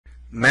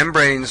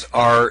Membranes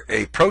are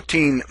a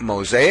protein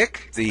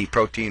mosaic. The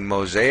protein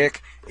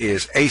mosaic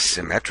is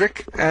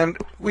asymmetric, and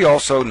we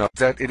also know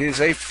that it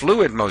is a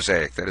fluid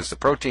mosaic. That is, the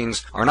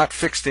proteins are not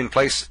fixed in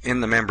place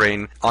in the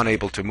membrane,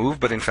 unable to move,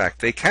 but in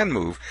fact they can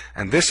move.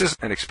 And this is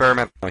an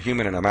experiment. A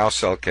human and a mouse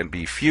cell can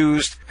be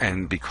fused,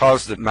 and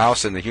because the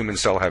mouse and the human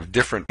cell have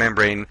different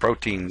membrane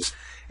proteins,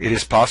 it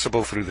is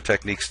possible through the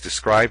techniques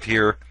described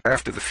here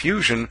after the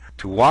fusion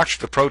to watch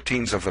the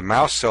proteins of the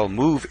mouse cell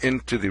move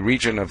into the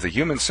region of the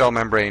human cell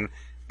membrane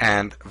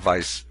and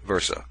vice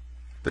versa.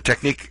 The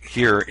technique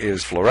here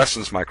is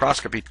fluorescence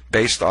microscopy,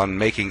 based on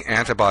making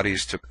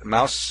antibodies to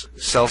mouse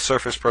cell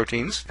surface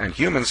proteins and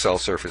human cell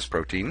surface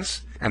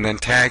proteins, and then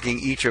tagging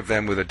each of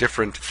them with a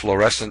different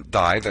fluorescent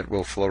dye that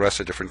will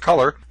fluoresce a different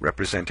color,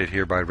 represented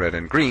here by red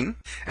and green.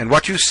 And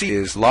what you see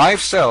is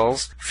live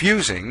cells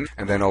fusing,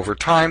 and then over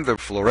time the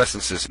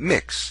fluorescences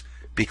mix,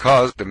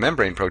 because the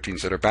membrane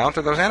proteins that are bound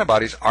to those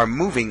antibodies are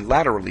moving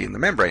laterally in the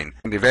membrane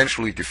and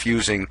eventually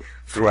diffusing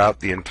throughout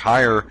the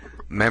entire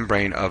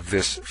membrane of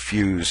this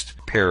fused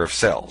pair of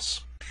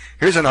cells.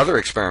 Here's another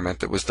experiment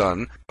that was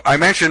done. I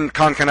mentioned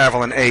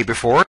concanavalin A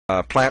before,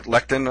 plant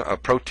lectin, a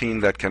protein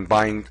that can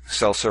bind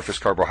cell surface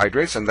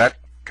carbohydrates, and that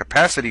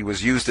capacity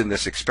was used in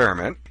this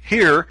experiment.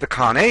 Here, the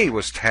con A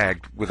was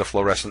tagged with a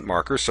fluorescent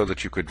marker so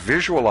that you could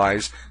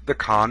visualize the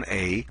con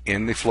A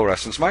in the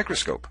fluorescence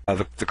microscope.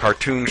 The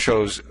cartoon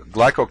shows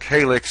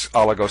glycocalyx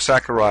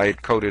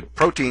oligosaccharide-coated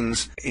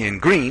proteins in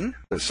green,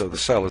 so the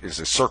cell is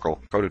a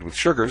circle coated with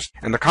sugars,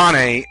 and the con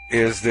A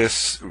is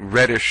this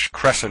reddish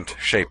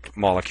crescent-shaped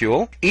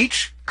molecule.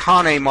 Each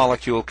con A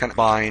molecule can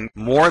bind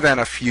more than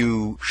a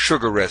few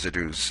sugar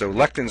residues. So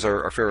lectins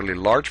are fairly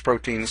large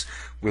proteins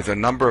with a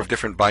number of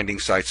different binding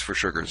sites for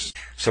sugars.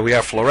 So we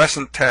have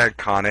fluorescent-tagged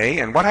con A,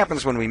 and what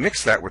happens when we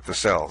mix that with the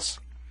cells?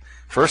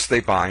 First they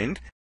bind.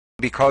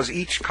 Because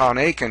each con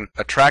A can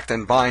attract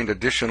and bind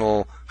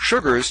additional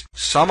sugars,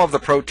 some of the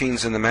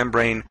proteins in the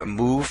membrane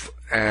move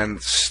and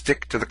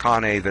stick to the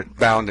con A that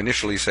bound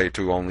initially, say,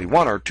 to only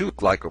one or two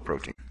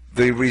glycoproteins.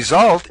 The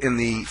result in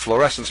the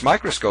fluorescence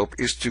microscope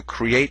is to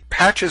create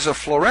patches of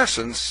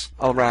fluorescence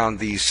around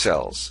these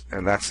cells,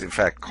 and that's in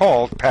fact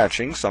called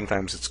patching.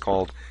 Sometimes it's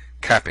called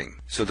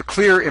capping. So the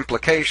clear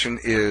implication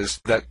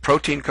is that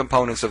protein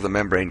components of the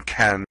membrane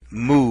can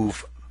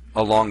move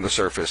along the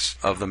surface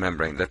of the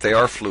membrane, that they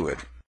are fluid.